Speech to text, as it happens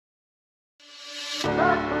One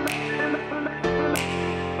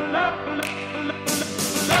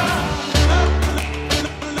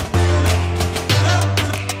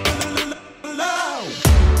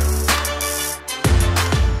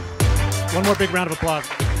more big round of applause.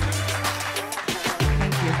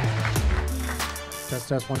 Thank you. Test,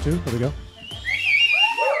 test, 1, 2. There we go.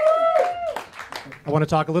 I want to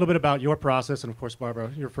talk a little bit about your process, and of course,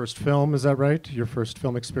 Barbara, your first film, is that right? Your first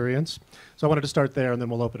film experience. So I wanted to start there, and then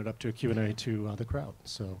we'll open it up to a Q&A to the crowd.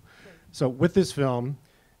 So with this film,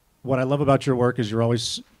 what I love about your work is you're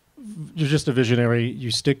just a visionary.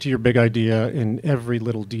 You stick to your big idea, and every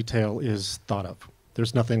little detail is thought of.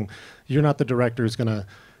 There's nothing, you're not the director who's going to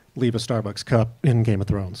leave a Starbucks cup in Game of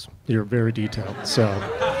Thrones. You're very detailed, so.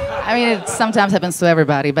 I mean, it sometimes happens to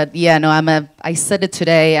everybody, but yeah, no, I said it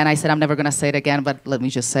today, and I said I'm never gonna say it again, but let me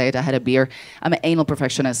just say it, I had a beer. I'm an anal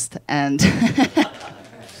perfectionist, and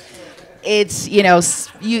it's, you know,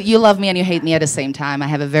 you love me and you hate me at the same time. I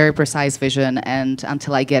have a very precise vision, and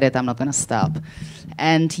until I get it, I'm not gonna stop.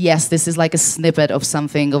 And yes, this is like a snippet of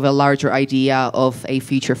something, of a larger idea of a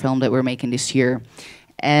feature film that we're making this year.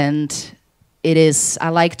 And it is, I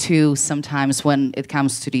like to sometimes, when it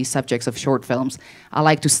comes to these subjects of short films, I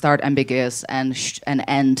like to start ambiguous and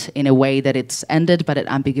end in a way that it's ended, but it's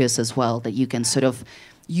ambiguous as well, that you can sort of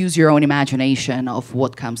use your own imagination of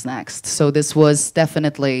what comes next. So this was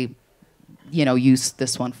definitely, you know, use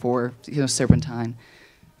this one for, you know, Serpentine.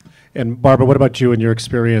 And Barbara, what about you and your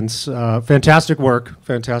experience? Fantastic work,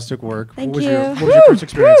 fantastic work. Thank you. you. What was your first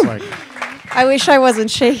experience like? I wish I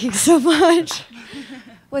wasn't shaking so much.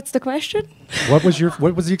 What's the question? What was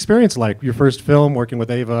the experience like? Your first film, working with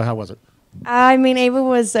Eva, how was it? I mean, Eva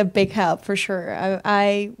was a big help for sure.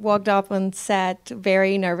 I walked up on set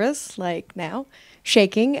very nervous, like now,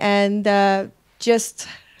 shaking, and just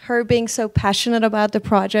her being so passionate about the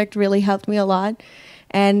project really helped me a lot.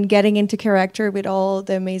 And getting into character with all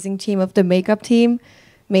the amazing team of the makeup team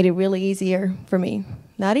made it really easier for me.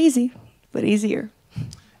 Not easy, but easier.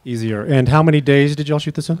 Easier. And how many days did y'all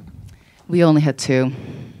shoot this in? We only had 2.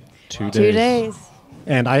 2 days. 2 days.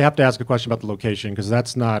 And I have to ask a question about the location, because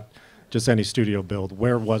that's not just any studio build.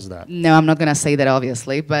 Where was that? No, I'm not going to say that,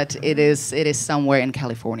 obviously, but it is somewhere in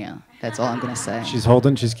California. That's all I'm going to say. She's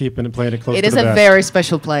keeping it, playing it close to the vest. It is a very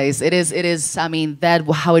special place. It is, I mean,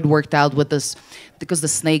 how it worked out with this, because the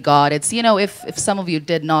snake god, it's, you know, if some of you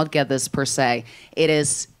did not get this per se, it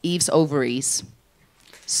is Eve's ovaries,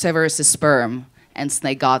 Severus' sperm, and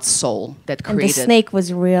snake god's soul that created. And the snake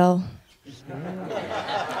was real.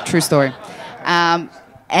 True story.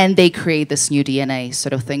 And they create this new DNA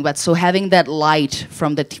sort of thing. But so having that light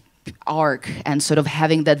from the ark and sort of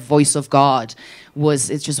having that voice of God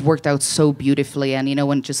it just worked out so beautifully. And, you know,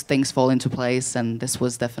 when just things fall into place, and this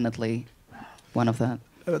was definitely one of that.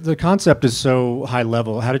 The concept is so high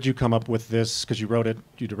level. How did you come up with this? Because you wrote it,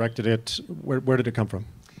 you directed it. Where did it come from?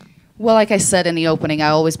 Well, like I said in the opening,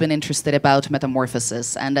 I've always been interested about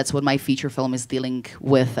metamorphosis, and that's what my feature film is dealing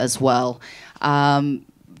with as well.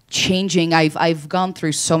 Changing, I've gone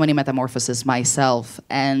through so many metamorphoses myself,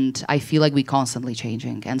 and I feel like we're constantly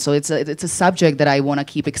changing. And so it's a subject that I want to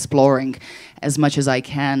keep exploring as much as I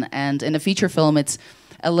can. And in a feature film, it's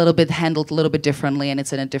a little bit handled a little bit differently, and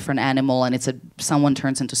it's in a different animal, and someone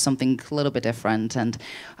turns into something a little bit different. And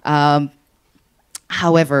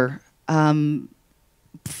however,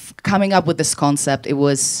 coming up with this concept, it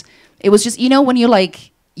was just, you know, when you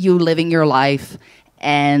living your life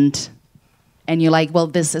and you're like, well,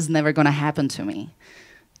 this is never gonna happen to me,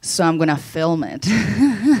 so I'm gonna film it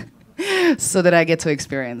so that I get to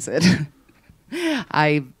experience it.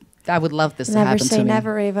 I would love this to happen to me. Never say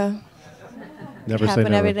never, Eva. Never say happen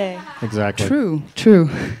never. every day. Exactly. True.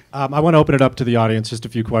 I want to open it up to the audience, just a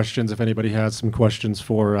few questions, if anybody has some questions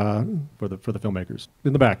for the filmmakers.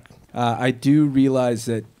 In the back. I do realize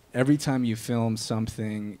that every time you film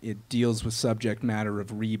something, it deals with subject matter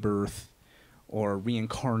of rebirth or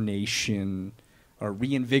reincarnation or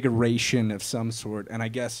reinvigoration of some sort. And I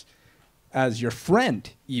guess as your friend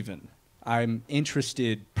even, I'm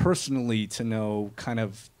interested personally to know kind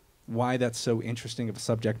of why that's so interesting of a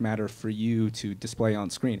subject matter for you to display on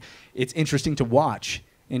screen. It's interesting to watch,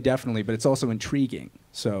 indefinitely, but it's also intriguing.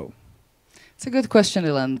 So, it's a good question,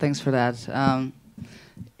 Dylan. Thanks for that.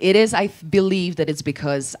 It is. I believe that it's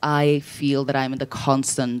because I feel that I'm in the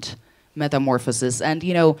constant metamorphosis, and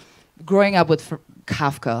you know, growing up with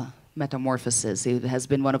Kafka, metamorphosis, it has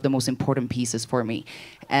been one of the most important pieces for me,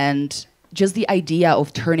 and just the idea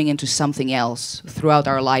of turning into something else throughout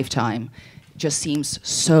our lifetime just seems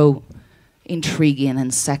so intriguing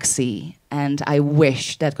and sexy. And I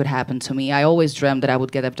wish that could happen to me. I always dreamed that I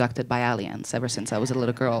would get abducted by aliens ever since I was a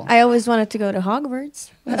little girl. I always wanted to go to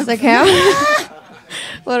Hogwarts. Does that count?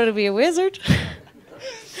 Wanted to be a wizard.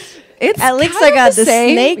 At least I got the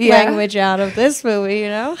snake language out of this movie, you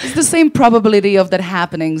know? It's the same probability of that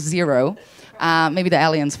happening, 0. Maybe the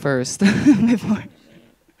aliens first. Before.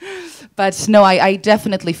 But no, I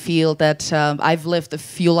definitely feel that I've lived a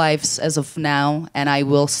few lives as of now, and I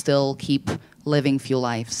will still keep living few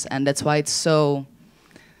lives. And that's why it's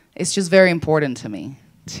just very important to me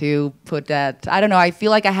to put that. I don't know, I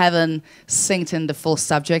feel like I haven't synced in the full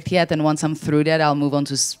subject yet, and once I'm through that, I'll move on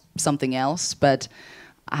to something else. But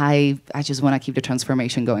I just want to keep the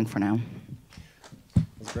transformation going for now.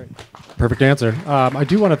 That's great. Perfect answer. I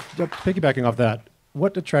do want to, piggybacking off that,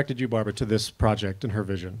 what attracted you, Barbara, to this project and her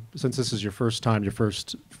vision? Since this is your first time, your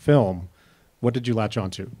first film, what did you latch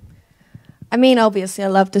onto? I mean, obviously, I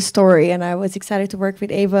love the story, and I was excited to work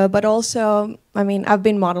with Eva, but also, I mean, I've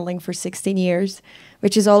been modeling for 16 years,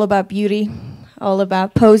 which is all about beauty, all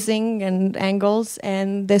about posing and angles,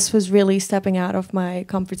 and this was really stepping out of my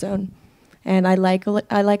comfort zone. And I like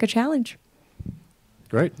a challenge.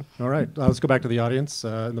 Great. All right. Let's go back to the audience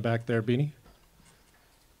in the back there, Beanie.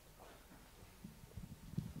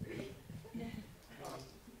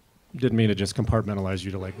 Didn't mean to just compartmentalize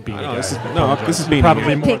you to like Beanie. This is Beanie.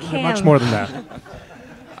 Probably much more than that.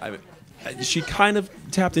 She kind of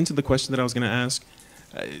tapped into the question that I was going to ask.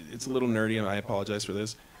 It's a little nerdy, and I apologize for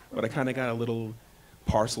this, but I kind of got a little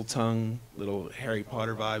parcel tongue, little Harry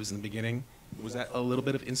Potter vibes in the beginning. Was that a little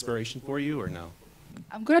bit of inspiration for you, or no?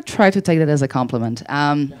 I'm going to try to take that as a compliment.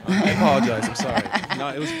 I apologize. I'm sorry. No,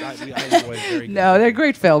 it was. I enjoyed it very good. No, they're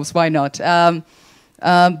great films. Why not?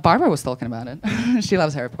 Barbara was talking about it. She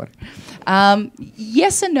loves Harry Potter.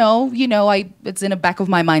 Yes and no. You know, it's in the back of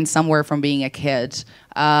my mind somewhere from being a kid.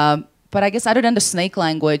 But I guess other than the snake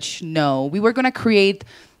language, no. We were going to create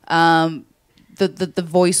the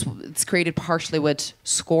voice. It's created partially with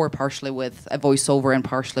score, partially with a voiceover, and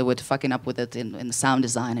partially with fucking up with it in the sound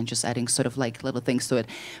design and just adding sort of like little things to it.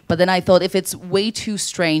 But then I thought if it's way too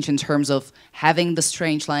strange in terms of having the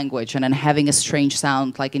strange language and then having a strange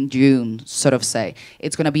sound like in June, sort of say,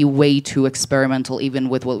 it's going to be way too experimental even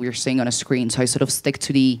with what we're seeing on a screen. So I sort of stick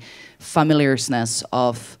to the familiarness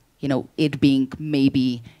of, you know, it being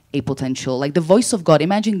maybe a potential, like the voice of God.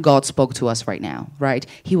 Imagine God spoke to us right now, right?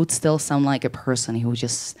 He would still sound like a person. He would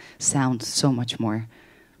just sound so much more,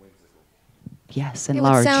 yes, and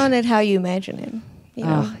large. It would sound at how you imagine him. You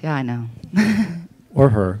know? Oh, yeah, I know. Or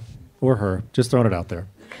her. Just throwing it out there.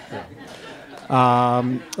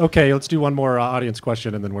 Yeah. Okay, let's do one more audience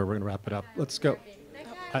question, and then we're going to wrap it up. Let's go.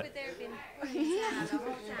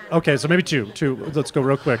 Okay, so maybe two. Let's go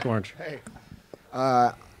real quick, Orange. Hey.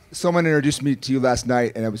 Someone introduced me to you last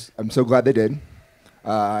night, and I'm so glad they did,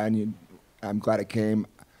 I'm glad it came.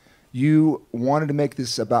 You wanted to make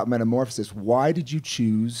this about metamorphosis. Why did you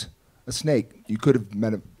choose a snake? You could have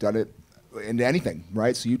done it into anything,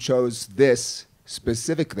 right? So you chose this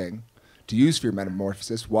specific thing to use for your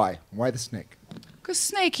metamorphosis. Why? Why the snake? Because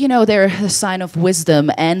snake, you know, they're the sign of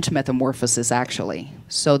wisdom and metamorphosis, actually.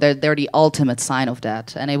 So they're the ultimate sign of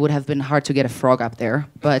that. And it would have been hard to get a frog up there,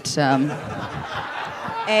 but...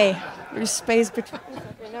 Hey, there's space between.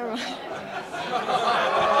 Never mind.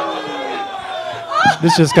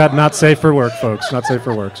 This just got not safe for work, folks. Not safe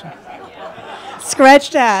for work.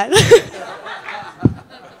 Scratch that.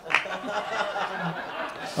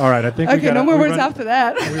 All right, I think we got. Okay, no more words after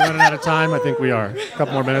that. Are we running out of time? I think we are. A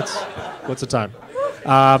couple more minutes. What's the time?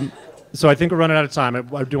 So I think we're running out of time.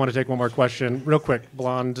 I do want to take one more question, real quick.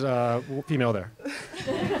 Blonde female there. Just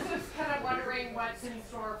kind of wondering what's in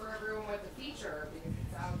store for everyone with the feature, because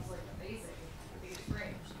it sounds like amazing. It'd be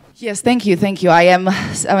great. Yes, thank you. I'm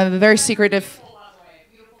a very secretive...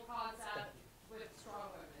 Beautiful concept with strong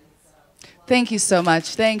women. So. Thank you so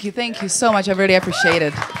much. Thank you so much. I really appreciate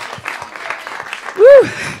it. Woo!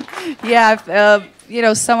 Yeah, you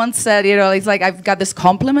know, someone said, you know, it's like I've got this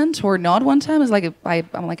compliment or not one time. It's like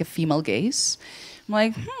I'm like a female gaze. I'm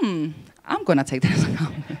like, I'm gonna take that as a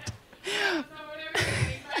compliment.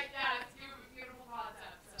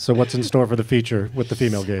 So what's in store for the feature with the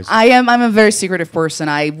female gaze? I'm a very secretive person.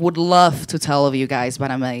 I would love to tell of you guys, but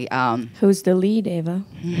I'm a... Who's the lead, Eva?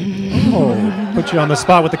 Oh, put you on the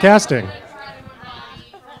spot with the casting.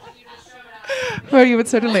 Well, you would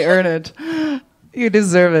certainly earn it. You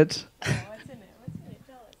deserve it.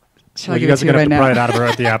 Well, you guys are going to have to pry it out of her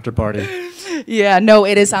at the after party. Yeah, no,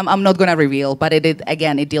 it is. I'm not going to reveal, but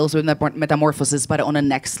it deals with metamorphosis, but on a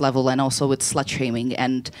next level, and also with slut shaming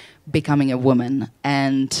and becoming a woman,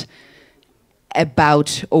 and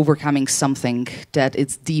about overcoming something that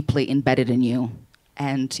is deeply embedded in you,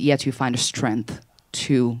 and yet you find a strength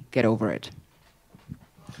to get over it.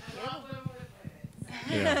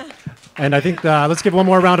 Yeah. And I think let's give one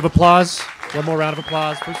more round of applause. One more round of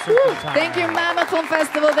applause for Serpentine. Thank you, Mammoth Film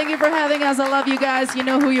Festival. Thank you for having us. I love you guys. You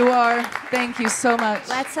know who you are. Thank you so much.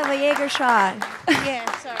 Let's have a Jaeger shot.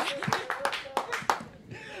 Yeah, sorry.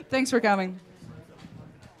 Thanks for coming.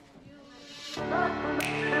 Bye.